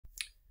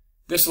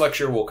This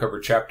lecture will cover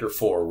Chapter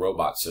 4,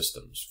 Robot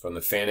Systems, from the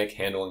FANUC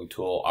Handling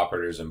Tool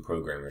Operators and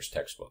Programmers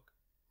textbook.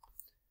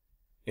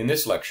 In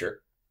this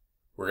lecture,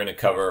 we're going to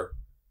cover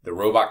the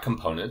robot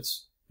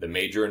components, the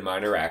major and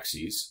minor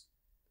axes.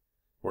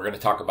 We're going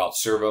to talk about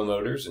servo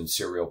motors and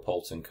serial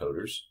pulse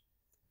encoders,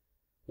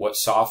 what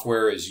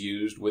software is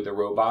used with the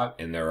robot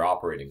and their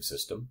operating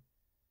system.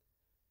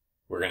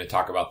 We're going to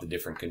talk about the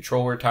different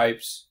controller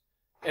types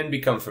and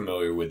become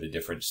familiar with the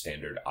different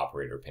standard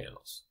operator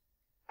panels.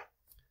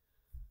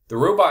 The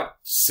robot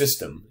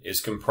system is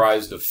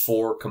comprised of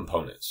four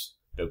components: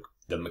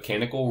 the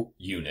mechanical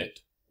unit,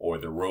 or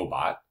the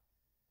robot,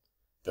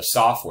 the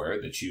software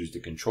that's used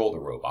to control the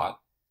robot,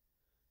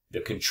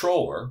 the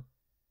controller,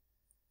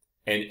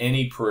 and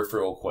any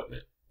peripheral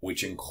equipment,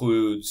 which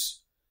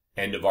includes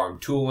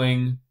end-of-arm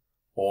tooling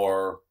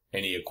or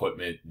any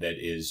equipment that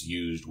is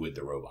used with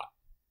the robot.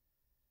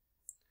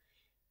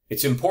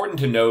 It's important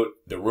to note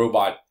the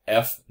robot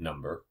F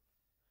number,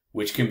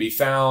 which can be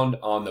found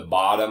on the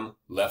bottom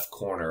left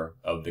corner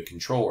of the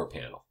controller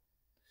panel.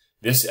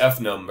 This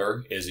F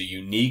number is a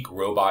unique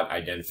robot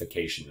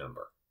identification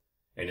number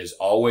and is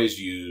always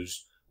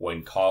used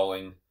when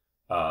calling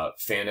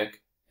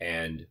FANUC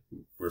and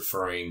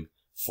referring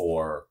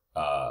for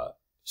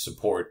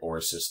support or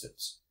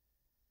assistance.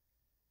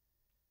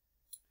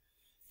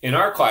 In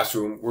our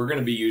classroom, we're going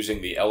to be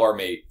using the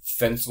LRmate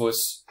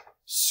Fenceless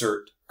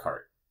CERT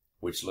cart,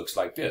 which looks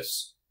like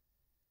this.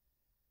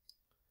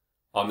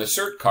 On the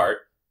CERT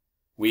cart,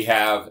 we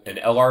have an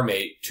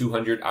LRmate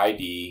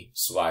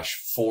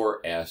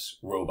 200ID/4S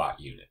robot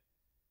unit.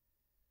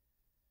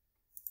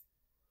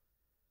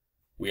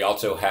 We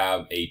also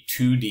have a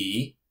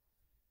 2D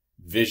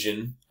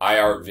vision,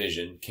 IR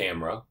vision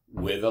camera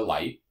with a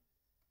light,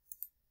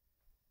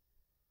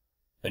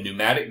 a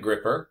pneumatic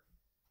gripper,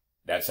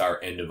 that's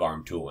our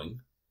end-of-arm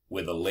tooling,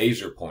 with a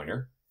laser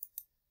pointer,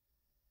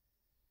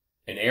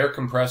 an air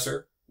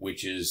compressor,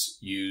 which is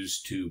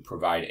used to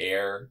provide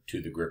air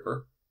to the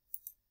gripper,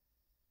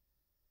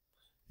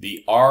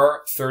 the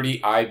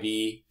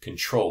R30IB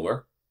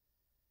controller,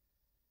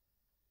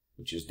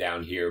 which is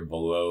down here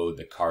below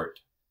the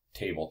cart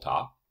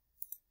tabletop,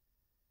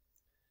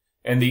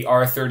 and the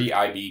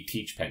R30IB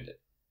teach pendant,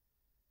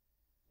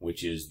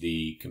 which is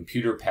the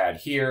computer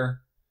pad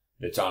here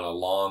that's on a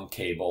long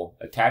cable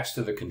attached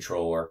to the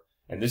controller,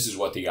 and this is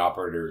what the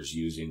operator is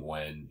using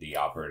when the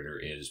operator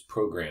is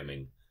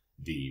programming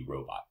the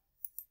robot.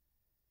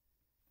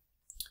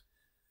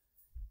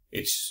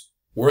 It's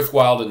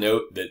worthwhile to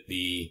note that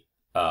the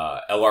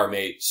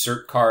LRmate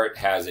CERT cart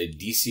has a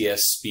DCS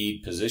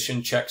speed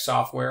position check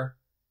software,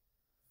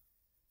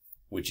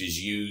 which is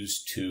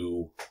used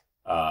to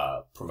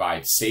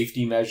provide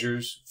safety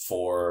measures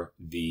for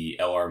the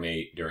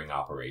LRmate during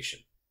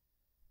operation.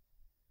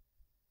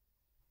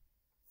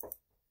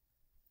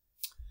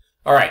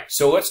 All right,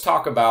 so let's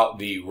talk about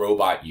the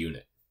robot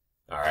unit.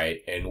 All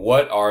right, and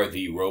what are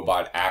the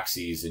robot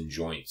axes and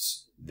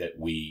joints that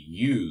we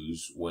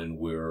use when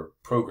we're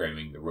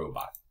programming the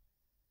robot?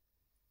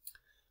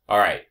 All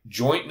right,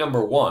 joint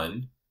number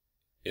 1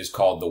 is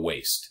called the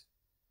waist,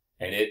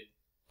 and it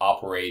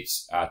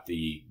operates at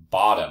the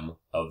bottom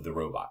of the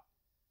robot.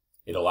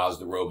 It allows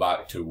the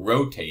robot to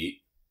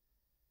rotate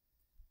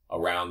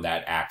around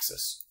that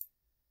axis.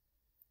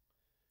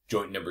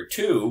 Joint number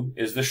 2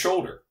 is the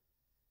shoulder,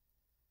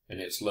 and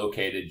it's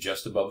located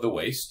just above the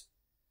waist.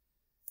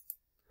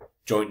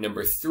 Joint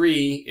number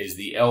 3 is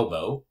the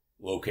elbow,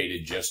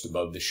 located just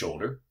above the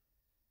shoulder.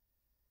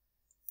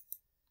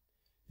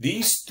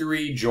 These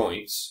three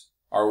joints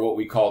are what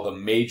we call the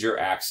major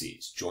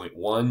axes: joint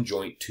 1,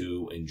 joint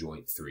 2, and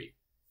joint 3.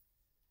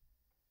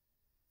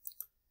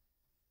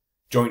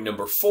 Joint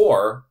number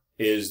 4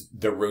 is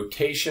the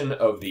rotation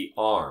of the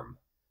arm.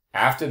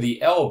 After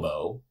the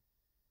elbow,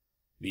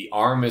 the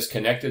arm is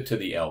connected to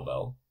the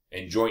elbow,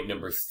 and joint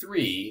number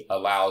 3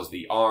 allows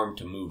the arm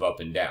to move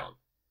up and down.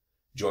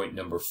 Joint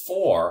number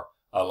 4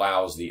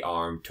 allows the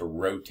arm to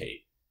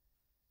rotate.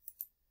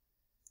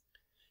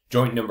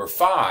 Joint number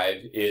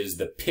 5 is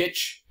the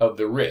pitch of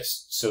the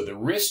wrist. So the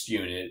wrist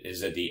unit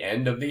is at the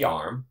end of the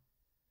arm,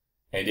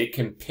 and it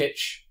can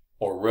pitch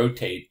or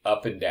rotate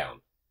up and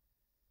down.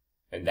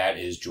 And that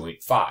is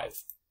joint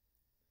 5.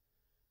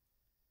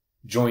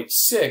 Joint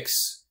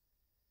 6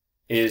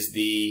 is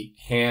the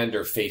hand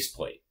or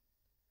faceplate.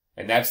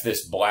 And that's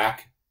this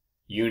black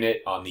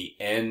unit on the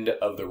end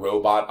of the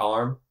robot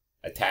arm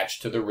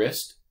attached to the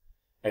wrist.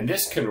 And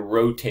this can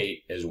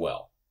rotate as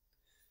well.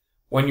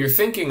 When you're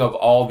thinking of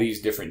all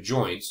these different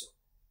joints,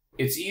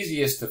 it's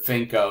easiest to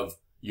think of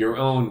your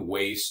own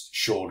waist,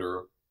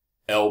 shoulder,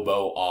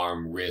 elbow,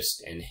 arm,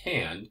 wrist, and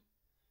hand,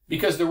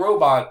 because the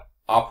robot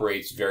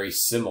operates very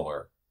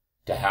similar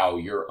to how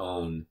your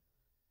own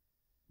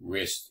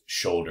wrist,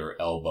 shoulder,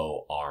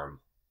 elbow,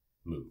 arm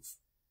move.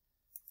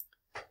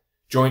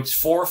 Joints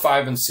 4,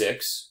 5, and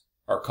 6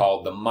 are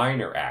called the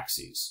minor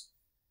axes.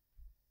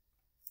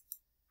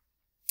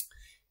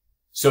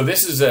 So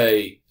this is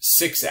a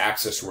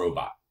 6-axis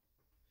robot.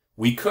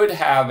 We could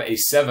have a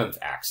 7th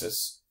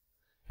axis,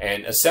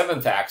 and a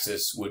 7th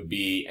axis would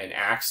be an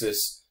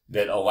axis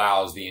that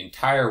allows the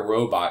entire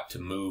robot to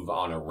move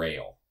on a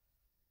rail.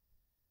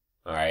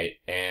 All right,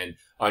 and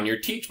on your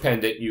Teach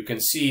pendant, you can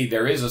see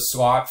there is a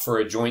slot for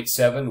a joint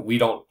 7. We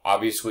don't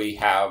obviously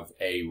have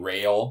a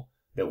rail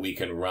that we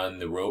can run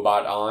the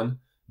robot on,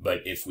 but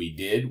if we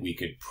did, we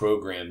could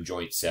program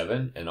joint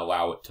 7 and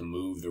allow it to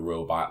move the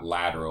robot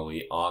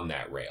laterally on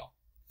that rail.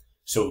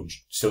 So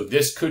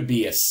this could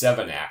be a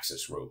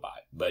 7-axis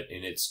robot, but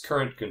in its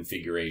current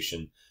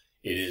configuration,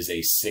 it is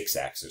a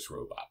 6-axis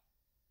robot.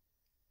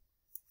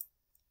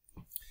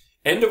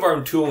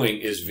 End-of-arm tooling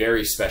is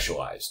very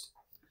specialized.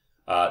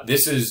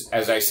 This is,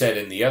 as I said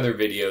in the other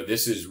video,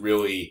 this is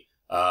really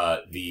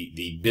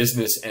the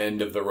business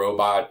end of the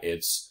robot.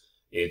 It's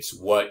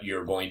what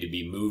you're going to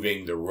be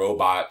moving the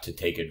robot to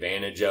take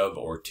advantage of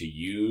or to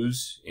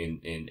use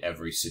in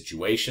every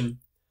situation.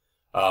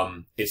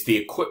 It's the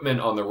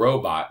equipment on the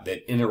robot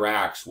that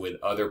interacts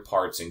with other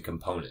parts and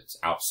components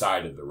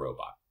outside of the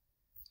robot.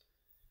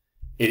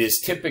 It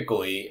is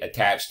typically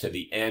attached to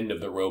the end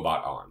of the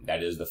robot arm,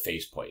 that is the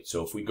faceplate.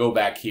 So if we go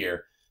back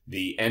here,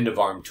 the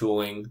end-of-arm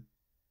tooling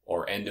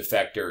or end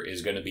effector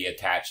is going to be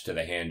attached to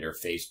the hand or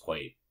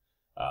faceplate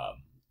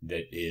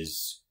that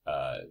is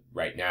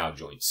right now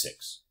joint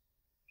 6.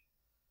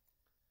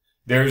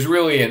 There's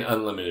really an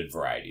unlimited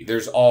variety.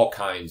 There's all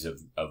kinds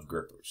of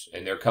grippers,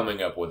 and they're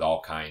coming up with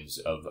all kinds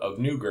of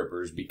new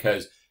grippers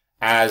because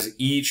as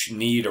each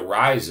need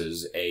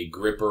arises, a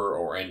gripper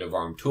or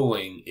end-of-arm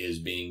tooling is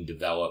being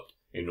developed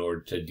in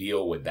order to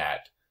deal with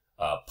that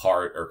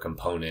part or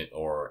component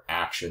or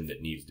action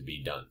that needs to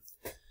be done.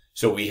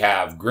 So we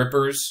have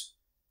grippers.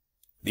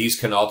 These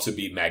can also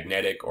be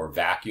magnetic or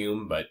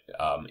vacuum, but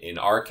in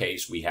our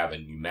case, we have a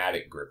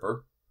pneumatic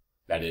gripper.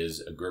 That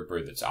is a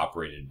gripper that's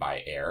operated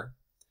by air.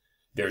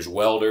 There's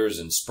welders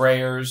and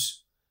sprayers.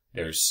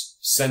 There's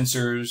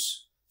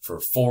sensors for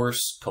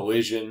force,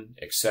 collision,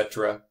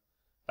 etc.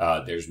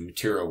 There's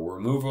material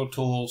removal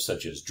tools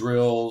such as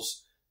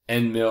drills,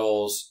 end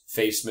mills,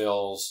 face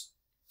mills.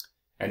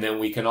 And then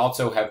we can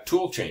also have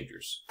tool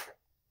changers.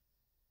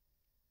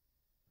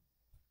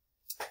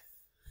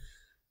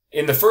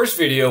 In the first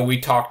video, we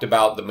talked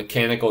about the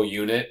mechanical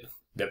unit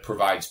that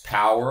provides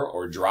power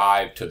or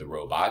drive to the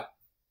robot.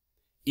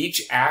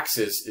 Each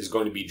axis is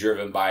going to be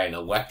driven by an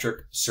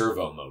electric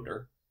servo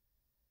motor.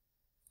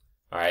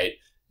 All right.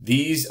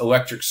 These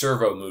electric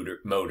servo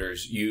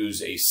motors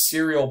use a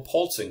serial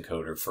pulse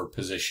encoder for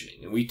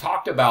positioning. And we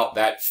talked about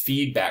that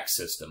feedback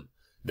system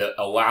that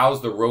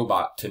allows the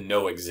robot to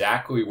know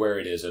exactly where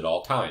it is at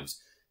all times.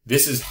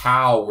 This is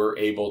how we're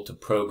able to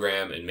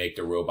program and make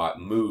the robot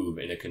move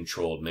in a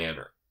controlled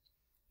manner.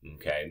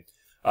 Okay.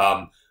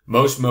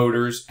 Most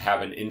motors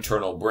have an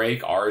internal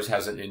brake. Ours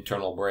has an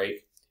internal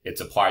brake. It's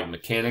applied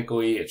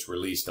mechanically. It's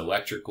released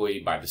electrically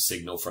by the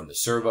signal from the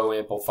servo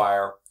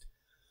amplifier.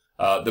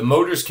 The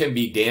motors can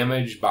be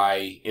damaged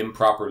by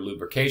improper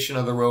lubrication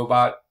of the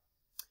robot.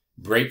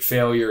 Brake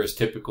failure is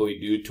typically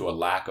due to a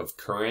lack of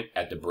current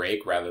at the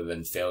brake rather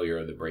than failure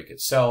of the brake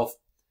itself.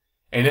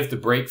 And if the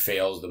brake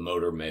fails, the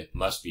motor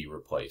must be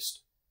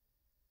replaced.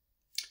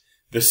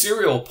 The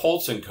serial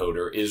pulse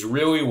encoder is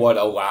really what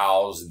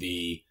allows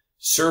the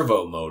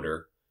servo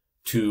motor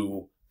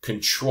to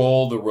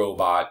control the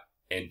robot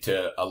and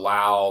to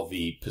allow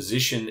the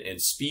position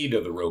and speed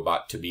of the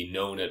robot to be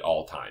known at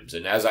all times.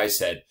 And as I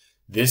said,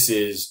 this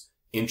is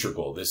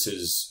integral. This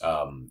is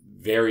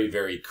very,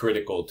 very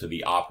critical to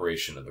the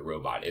operation of the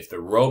robot. If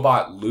the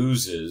robot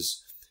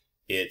loses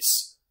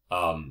its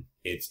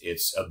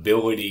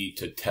ability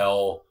to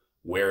tell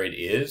where it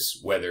is,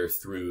 whether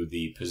through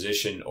the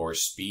position or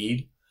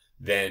speed,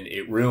 then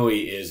it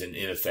really is an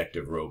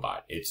ineffective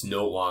robot. It's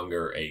no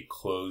longer a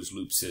closed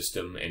loop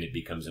system and it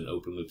becomes an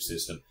open loop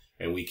system,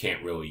 and we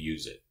can't really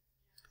use it.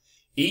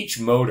 Each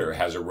motor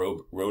has a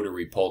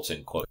rotary pulse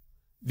encoder.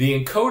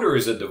 The encoder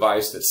is a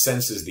device that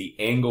senses the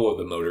angle of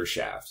the motor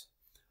shaft.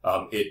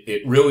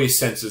 It really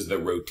senses the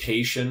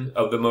rotation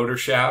of the motor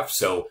shaft.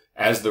 So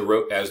as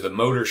the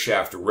motor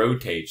shaft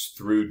rotates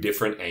through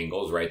different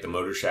angles, right? The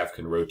motor shaft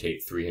can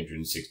rotate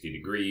 360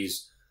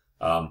 degrees.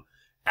 The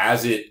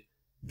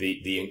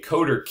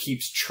encoder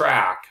keeps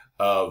track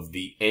of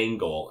the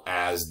angle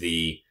as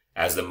the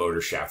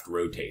motor shaft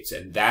rotates,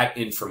 and that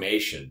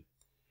information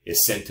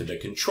is sent to the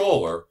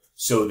controller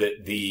so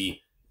that the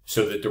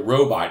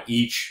robot,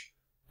 each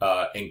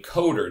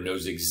encoder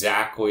knows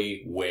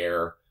exactly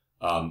where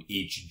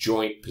each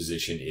joint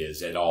position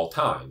is at all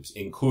times,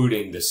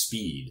 including the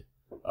speed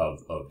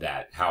of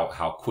that,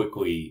 how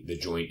quickly the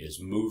joint is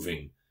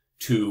moving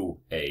to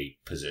a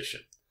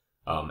position.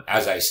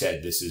 As I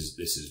said, this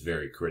is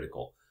very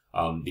critical.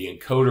 The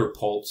encoder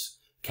pulse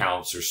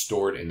counts are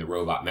stored in the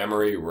robot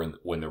memory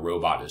when the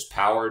robot is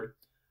powered.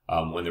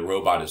 When the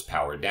robot is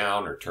powered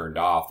down or turned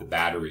off, the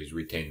batteries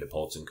retain the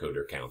pulse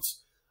encoder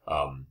counts.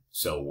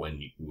 So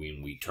when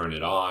we turn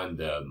it on,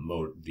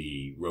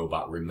 the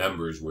robot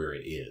remembers where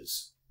it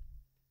is.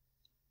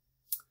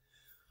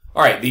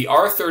 All right, the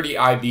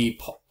R30IB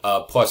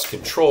Plus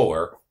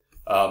controller,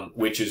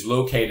 which is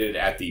located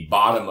at the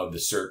bottom of the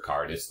cert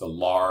card. It's the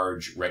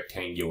large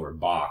rectangular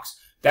box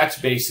that's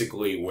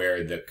basically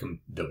where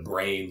the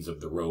brains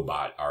of the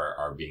robot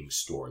are being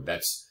stored.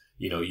 That's,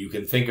 you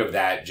can think of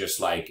that just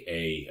like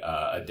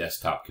a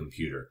desktop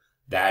computer.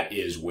 That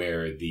is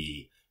where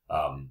the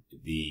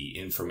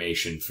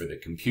information for the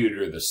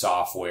computer, the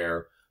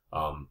software,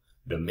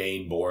 the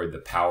main board, the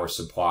power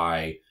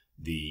supply,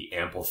 the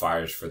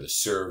amplifiers for the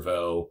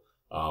servo,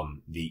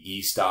 the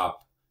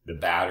e-stop, the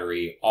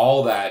battery,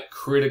 all that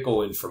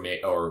critical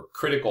information or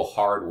critical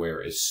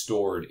hardware is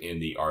stored in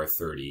the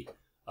R30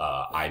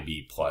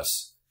 IB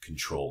Plus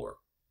controller.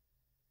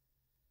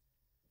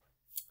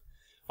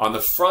 On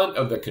the front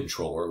of the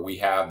controller, we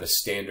have the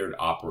standard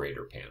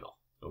operator panel.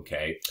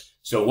 Okay,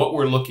 so what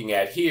we're looking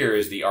at here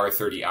is the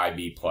R30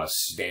 IB Plus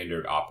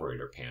standard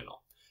operator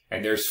panel,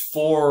 and there's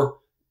 4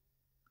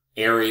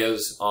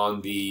 areas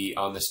on the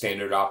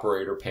standard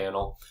operator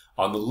panel.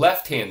 On the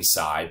left-hand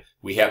side,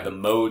 we have the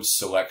mode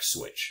select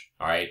switch,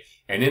 all right?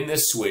 And in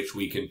this switch,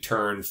 we can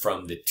turn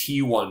from the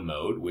T1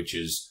 mode, which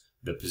is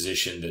the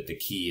position that the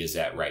key is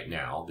at right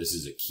now. This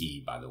is a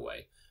key, by the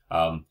way.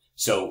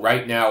 So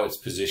right now it's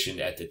positioned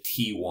at the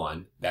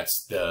T1.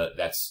 That's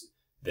the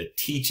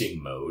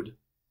teaching mode.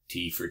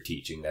 T for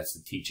teaching, that's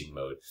the teaching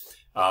mode.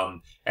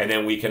 And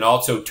then we can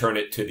also turn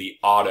it to the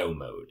auto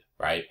mode,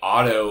 right?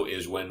 Auto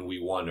is when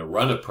we want to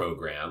run a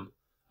program,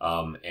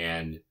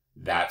 and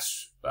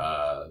that's,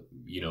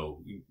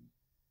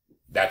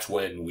 that's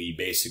when we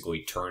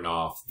basically turn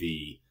off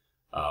the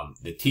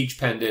teach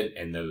pendant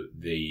and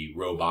the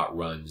robot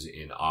runs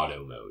in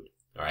auto mode,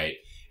 all right?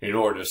 In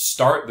order to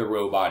start the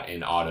robot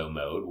in auto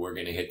mode, we're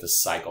going to hit the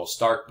cycle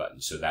start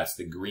button. So that's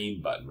the green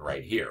button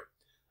right here.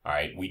 All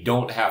right, we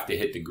don't have to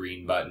hit the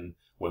green button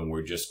when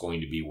we're just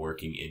going to be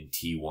working in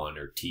T1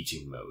 or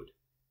teaching mode.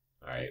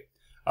 All right,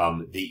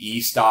 the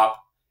e-stop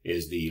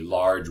is the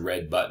large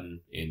red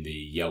button in the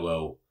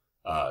yellow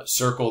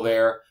circle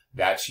there.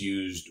 That's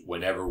used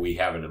whenever we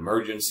have an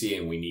emergency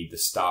and we need to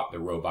stop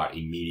the robot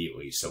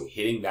immediately. So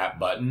hitting that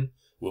button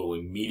will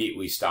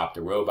immediately stop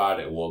the robot.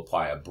 It will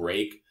apply a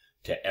brake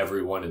to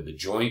every one of the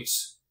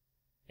joints,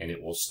 and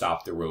it will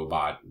stop the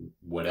robot,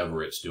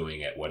 whatever it's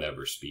doing at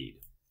whatever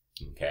speed.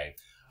 Okay.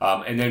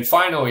 And then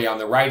finally, on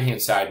the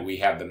right-hand side, we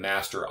have the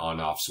master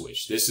on-off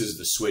switch. This is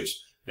the switch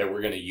that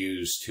we're going to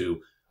use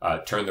to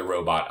turn the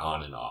robot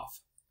on and off.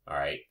 All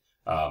right.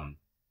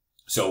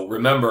 So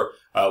remember,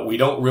 we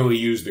don't really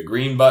use the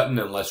green button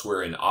unless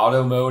we're in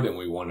auto mode and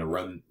we want to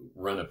run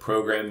a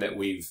program that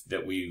we've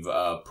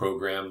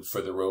programmed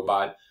for the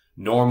robot.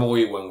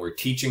 Normally, when we're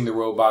teaching the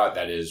robot,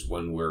 that is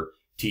when we're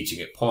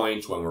teaching at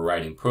points, when we're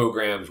writing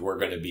programs, we're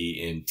going to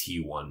be in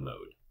T1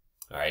 mode.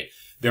 All right.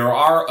 There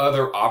are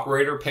other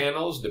operator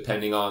panels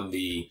depending on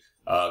the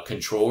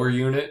controller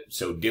unit.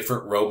 So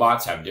different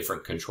robots have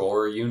different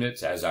controller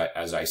units. As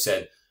I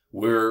said,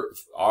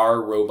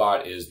 our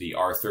robot is the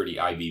R30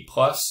 IB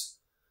Plus.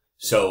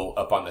 So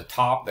up on the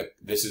top,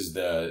 this is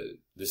the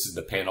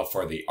panel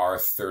for the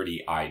R30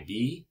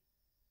 IB.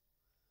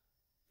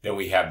 Then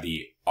we have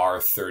the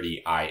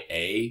R30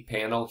 IA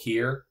panel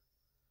here.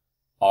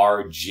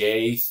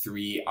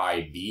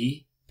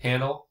 RJ3IB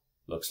panel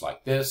looks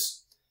like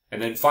this.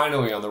 And then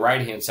finally, on the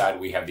right-hand side,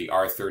 we have the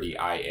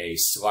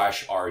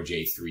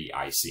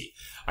R30IA/RJ3IC.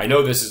 I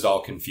know this is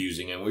all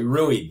confusing, and we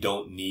really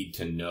don't need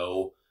to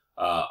know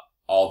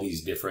all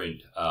these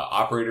different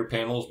operator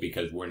panels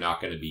because we're not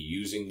going to be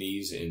using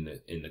these in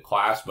the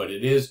class. But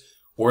it is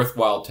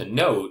worthwhile to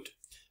note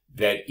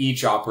that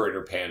each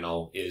operator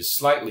panel is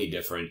slightly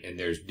different, and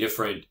there's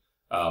different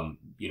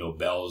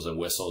bells and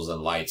whistles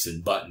and lights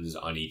and buttons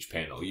on each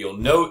panel. You'll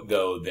note,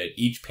 though, that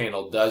each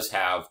panel does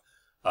have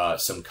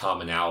some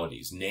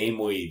commonalities,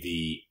 namely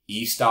the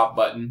e-stop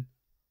button.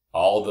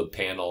 All the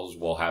panels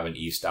will have an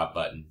e-stop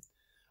button.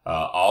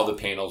 All the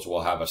panels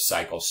will have a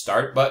cycle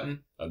start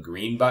button, a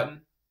green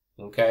button,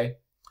 okay?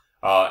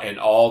 And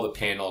all the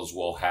panels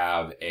will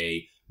have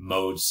a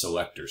mode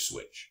selector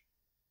switch.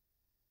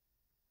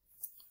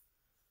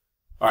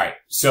 All right,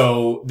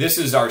 so this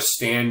is our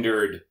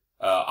standard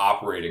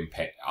operator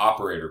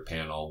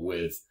panel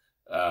with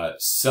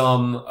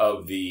some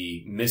of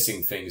the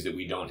missing things that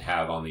we don't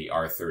have on the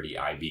R30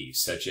 IB,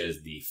 such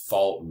as the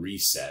fault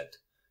reset.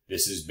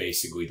 This is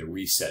basically the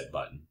reset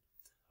button.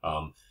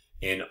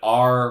 In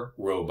our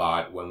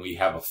robot, when we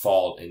have a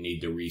fault and need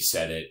to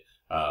reset it,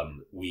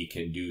 we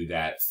can do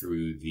that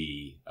through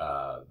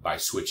by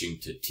switching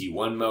to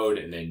T1 mode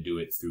and then do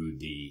it through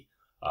the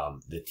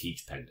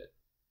teach pendant.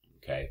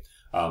 Okay.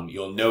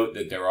 You'll note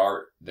that there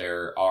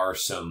are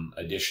some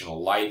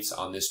additional lights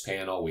on this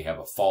panel. We have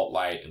a fault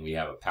light and we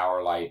have a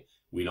power light.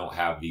 We don't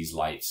have these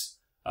lights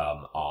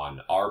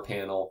on our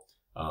panel.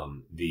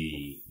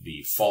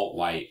 The fault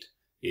light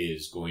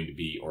is going to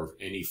be, or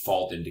any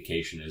fault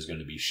indication is going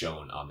to be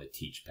shown on the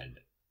teach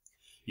pendant.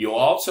 You'll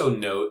also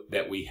note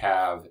that we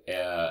have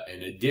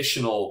an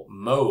additional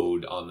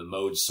mode on the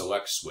mode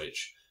select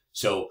switch.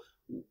 So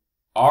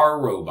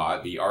our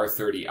robot, the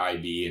R30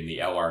 IB and the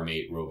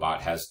LR-Mate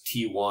robot, has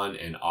T1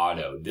 and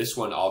auto. This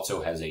one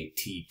also has a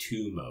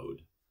T2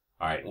 mode.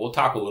 All right, we'll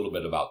talk a little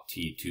bit about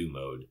T2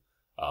 mode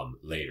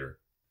later.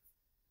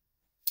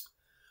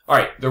 All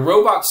right, the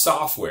robot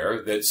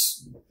software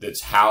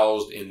that's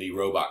housed in the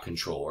robot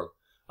controller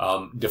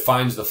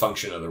defines the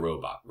function of the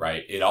robot,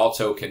 right? It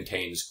also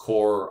contains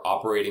core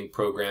operating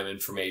program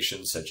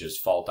information such as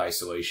fault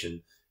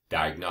isolation,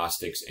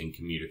 diagnostics, and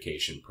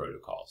communication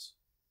protocols,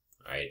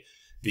 right?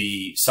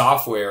 The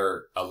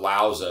software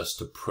allows us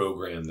to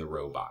program the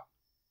robot,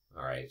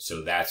 all right?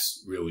 So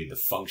that's really the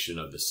function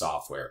of the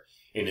software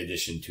in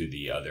addition to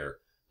the other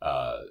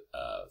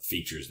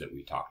features that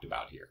we talked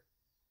about here.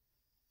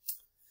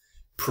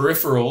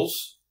 Peripherals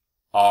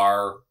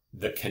are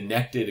the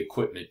connected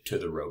equipment to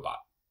the robot.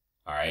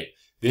 All right.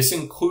 This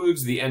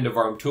includes the end of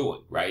arm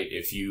tooling, right?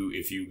 If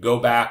you go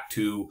back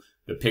to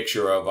the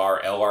picture of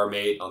our LR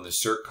Mate on the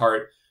CERT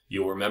cart,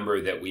 you'll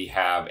remember that we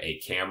have a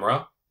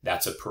camera.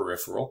 That's a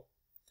peripheral.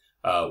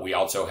 We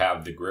also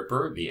have the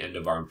gripper, the end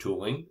of arm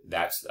tooling.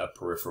 That's a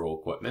peripheral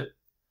equipment.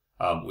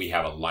 We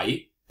have a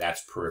light.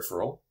 That's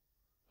peripheral.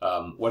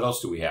 What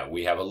else do we have?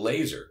 We have a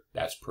laser.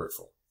 That's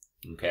peripheral.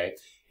 Okay.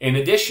 In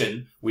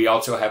addition, we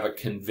also have a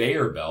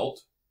conveyor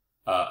belt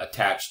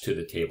attached to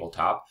the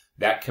tabletop.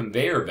 That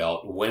conveyor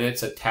belt, when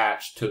it's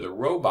attached to the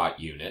robot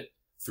unit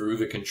through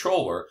the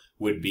controller,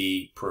 would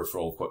be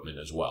peripheral equipment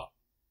as well.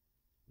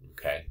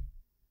 Okay.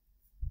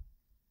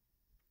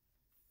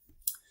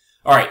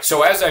 All right.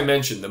 So as I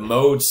mentioned, the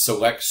mode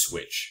select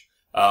switch.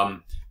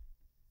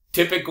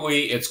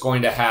 Typically, it's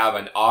going to have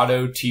an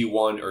auto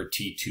T1 or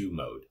T2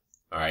 mode.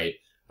 All right.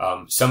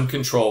 Some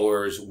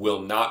controllers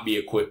will not be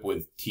equipped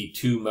with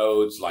T2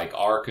 modes like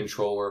our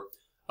controller.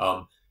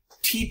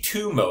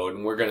 T2 mode,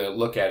 and we're going to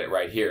look at it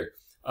right here.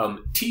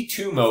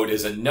 T2 mode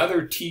is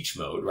another teach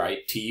mode, right?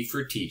 T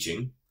for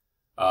teaching.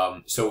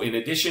 So in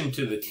addition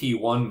to the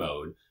T1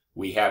 mode,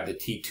 we have the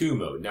T2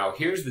 mode. Now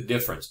here's the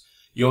difference.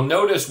 You'll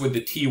notice with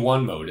the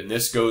T1 mode, and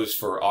this goes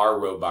for our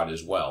robot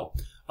as well,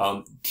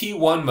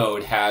 T1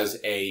 mode has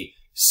a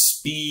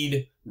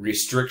speed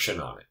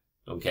restriction on it.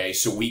 Okay,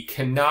 so we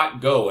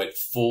cannot go at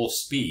full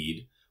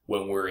speed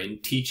when we're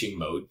in teaching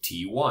mode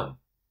T1. All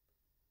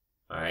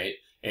right,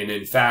 and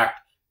in fact,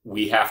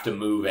 we have to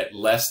move at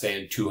less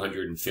than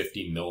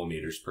 250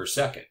 millimeters per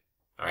second.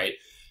 All right,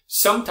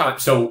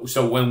 sometimes, so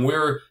when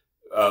we're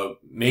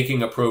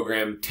making a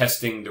program,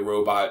 testing the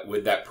robot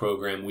with that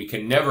program, we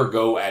can never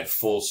go at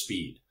full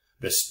speed,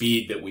 the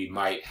speed that we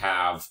might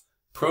have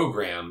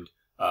programmed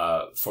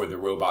for the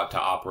robot to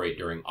operate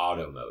during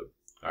auto mode.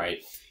 All right,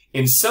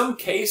 in some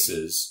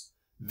cases,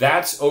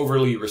 that's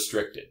overly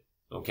restricted.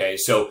 Okay,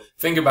 so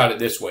think about it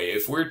this way.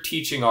 If we're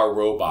teaching our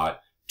robot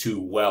to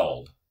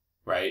weld,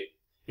 right?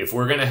 If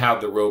we're going to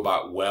have the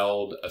robot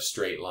weld a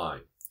straight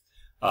line,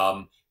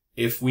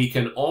 if we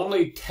can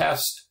only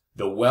test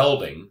the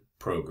welding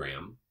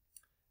program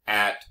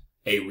at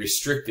a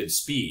restricted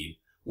speed,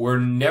 we're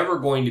never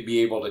going to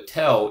be able to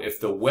tell if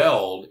the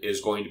weld is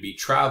going to be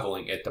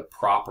traveling at the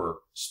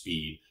proper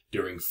speed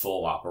during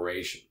full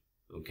operation.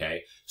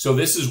 Okay, so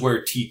this is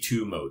where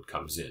T2 mode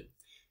comes in.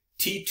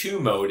 T2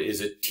 mode is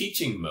a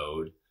teaching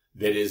mode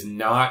that is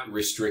not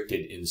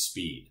restricted in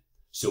speed.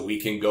 So we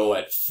can go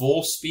at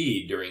full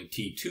speed during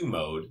T2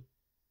 mode,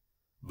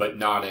 but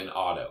not in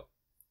auto.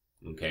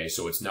 Okay,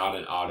 so it's not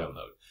an auto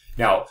mode.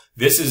 Now,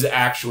 this is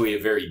actually a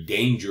very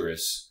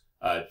dangerous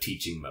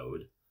teaching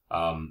mode.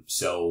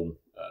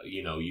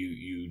 You know,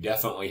 you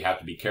definitely have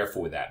to be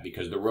careful with that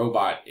because the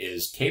robot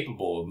is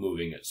capable of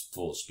moving at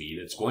full speed.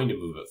 It's going to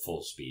move at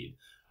full speed,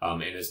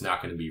 and it's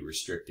not going to be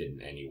restricted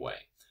in any way.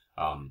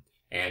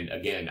 And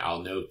again,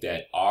 I'll note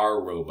that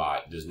our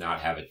robot does not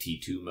have a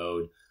T2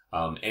 mode.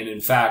 And in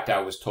fact,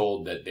 I was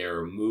told that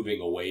they're moving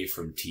away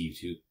from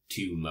T2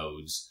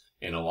 modes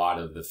in a lot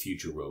of the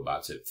future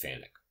robots at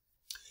FANUC.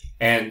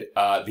 And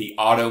the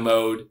auto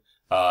mode,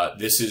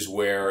 this is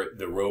where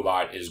the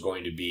robot is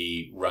going to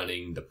be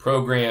running the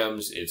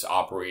programs. It's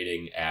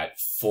operating at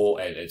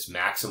its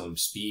maximum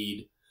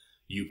speed.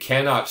 You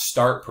cannot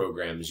start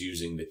programs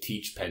using the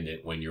teach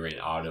pendant when you're in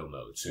auto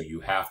mode. So you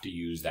have to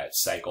use that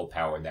cycle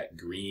power, that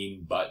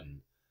green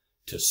button,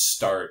 to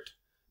start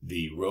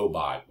the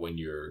robot when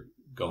you're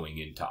going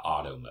into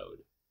auto mode.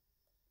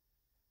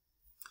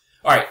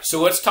 All right,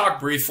 so let's talk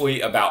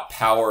briefly about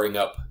powering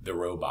up the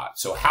robot.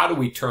 So how do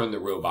we turn the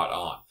robot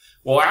on?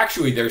 Well,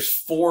 actually, there's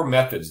 4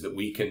 methods that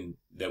we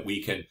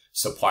can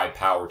supply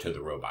power to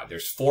the robot.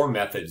 There's 4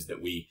 methods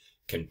that we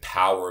can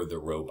power the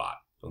robot.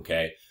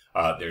 Okay.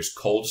 There's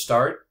cold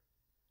start,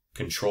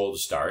 controlled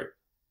start,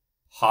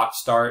 hot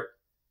start,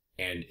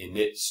 and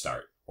init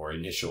start or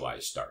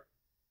initialize start.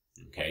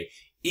 Okay.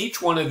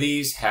 Each one of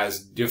these has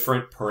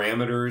different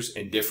parameters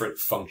and different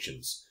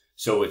functions.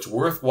 So it's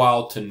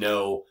worthwhile to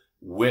know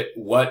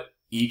what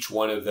each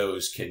one of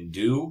those can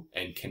do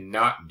and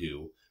cannot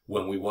do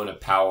when we want to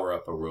power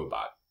up a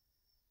robot.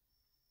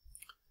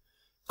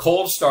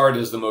 Cold start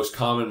is the most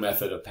common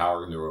method of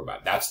powering the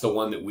robot. That's the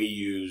one that we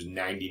use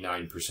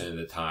 99% of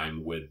the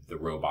time with the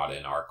robot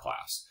in our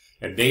class.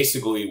 And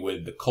basically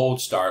with the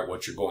cold start,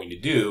 what you're going to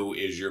do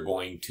is you're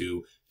going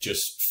to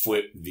just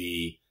flip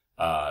the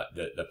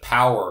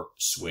power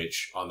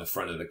switch on the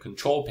front of the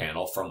control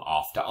panel from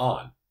off to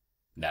on.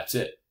 That's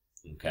it.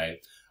 Okay.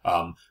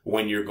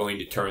 When you're going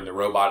to turn the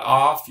robot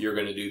off, you're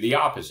going to do the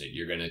opposite.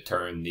 You're going to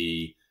turn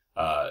the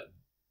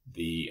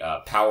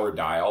power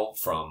dial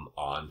from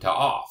on to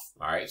off.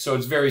 All right, so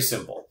it's very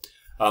simple.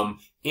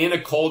 In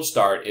a cold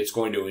start, it's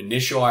going to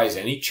initialize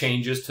any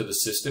changes to the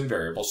system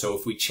variable. So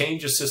if we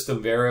change a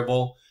system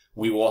variable,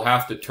 we will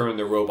have to turn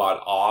the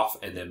robot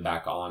off and then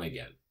back on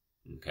again.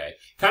 Okay,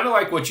 kind of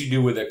like what you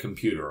do with a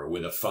computer or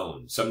with a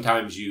phone.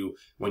 Sometimes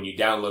when you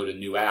download a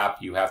new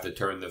app, you have to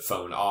turn the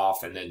phone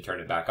off and then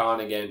turn it back on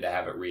again to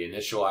have it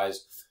reinitialized.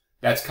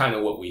 That's kind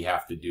of what we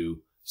have to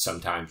do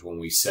sometimes when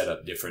we set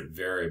up different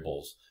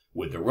variables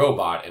with the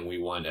robot, and we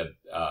want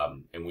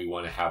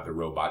to have the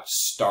robot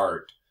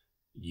start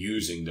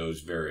using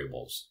those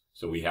variables.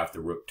 So we have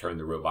to turn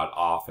the robot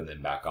off and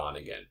then back on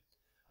again.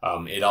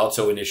 It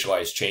also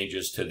initializes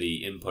changes to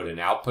the input and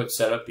output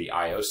setup, the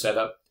I/O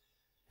setup,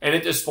 and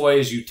it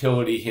displays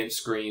utility hint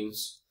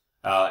screens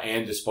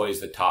and displays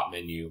the top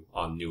menu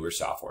on newer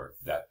software.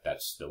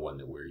 That's the one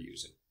that we're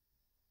using.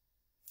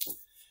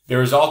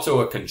 There is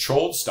also a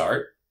controlled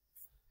start.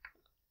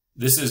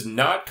 This is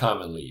not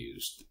commonly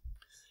used,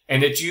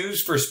 and it's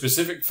used for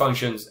specific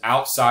functions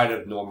outside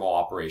of normal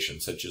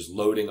operations, such as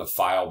loading a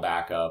file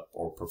backup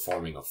or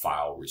performing a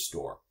file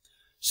restore.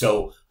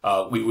 So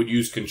we would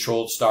use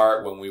controlled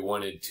start when we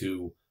wanted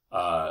to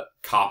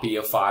copy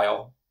a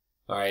file.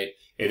 All right,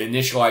 it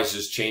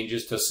initializes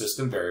changes to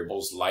system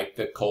variables like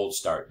the cold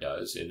start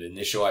does. It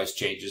initializes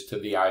changes to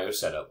the I/O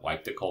setup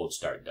like the cold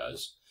start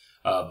does.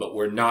 But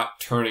we're not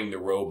turning the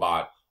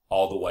robot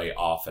all the way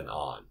off and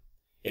on.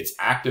 It's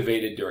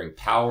activated during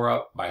power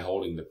up by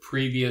holding the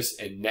previous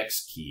and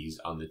next keys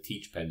on the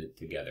teach pendant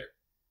together.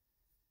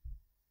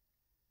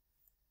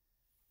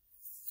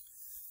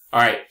 All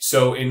right,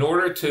 so in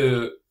order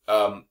to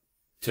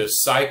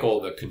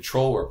cycle the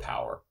controller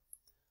power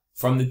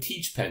from the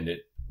teach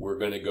pendant, we're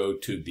going to go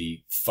to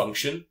the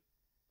function.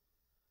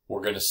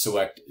 We're going to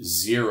select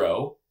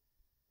 0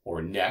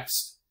 or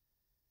next.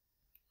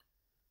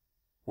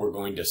 We're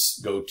going to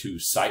go to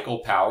cycle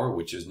power,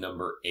 which is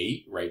number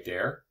 8 right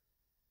there.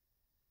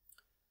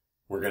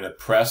 We're going to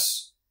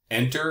press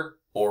enter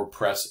or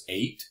press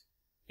 8.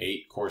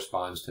 8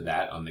 corresponds to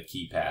that on the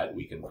keypad.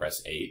 We can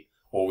press 8,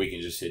 or we can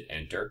just hit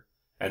enter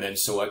and then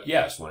select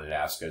yes when it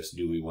asks us,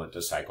 do we want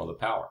to cycle the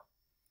power?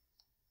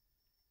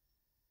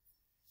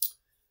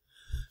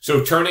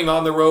 So turning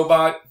on the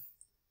robot,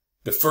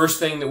 the first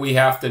thing that we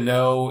have to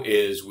know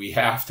is we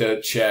have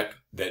to check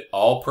that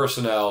all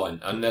personnel and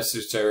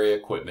unnecessary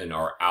equipment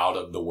are out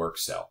of the work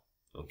cell.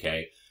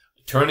 Okay.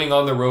 Turning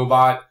on the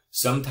robot,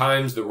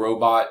 sometimes the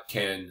robot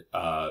can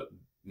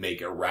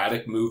make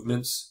erratic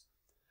movements.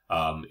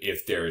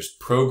 If there's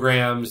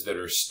programs that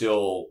are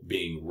still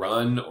being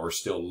run or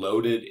still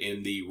loaded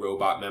in the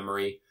robot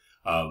memory,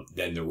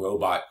 then the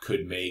robot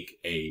could make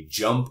a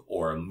jump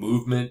or a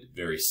movement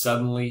very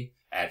suddenly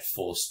at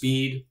full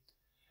speed.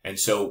 And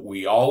so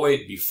we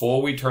always,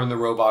 before we turn the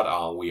robot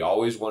on, we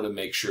always want to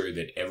make sure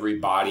that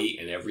everybody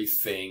and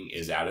everything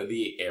is out of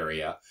the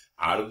area,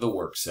 out of the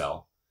work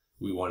cell.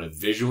 We want to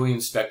visually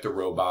inspect the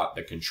robot,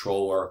 the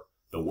controller,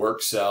 the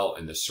work cell,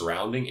 and the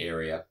surrounding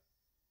area.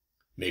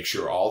 Make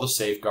sure all the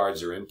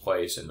safeguards are in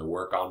place and the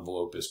work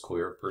envelope is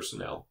clear of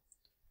personnel.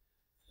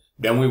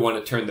 Then we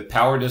want to turn the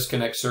power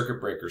disconnect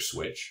circuit breaker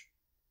switch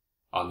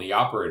on the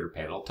operator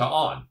panel to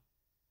on.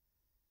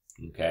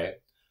 Okay.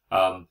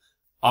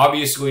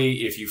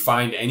 Obviously, if you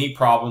find any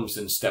problems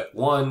in step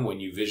 1 when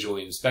you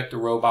visually inspect the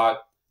robot,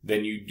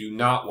 then you do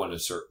not want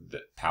to turn the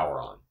power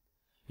on.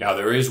 Now,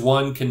 there is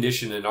one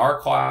condition in our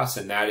class,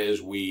 and that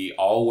is we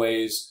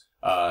always,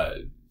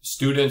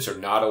 students are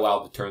not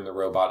allowed to turn the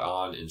robot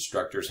on.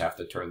 Instructors have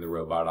to turn the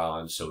robot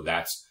on. So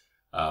that's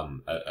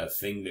a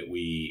thing that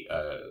we,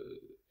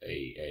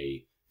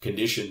 a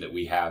condition that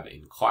we have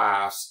in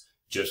class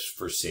just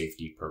for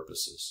safety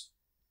purposes.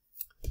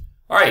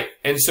 All right,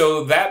 and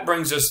so that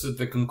brings us to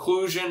the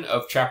conclusion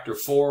of Chapter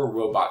 4,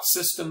 Robot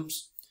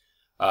Systems.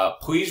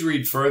 Please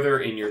read further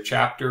in your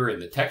chapter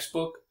in the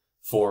textbook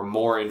for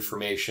more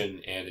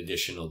information and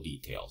additional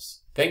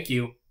details. Thank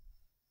you.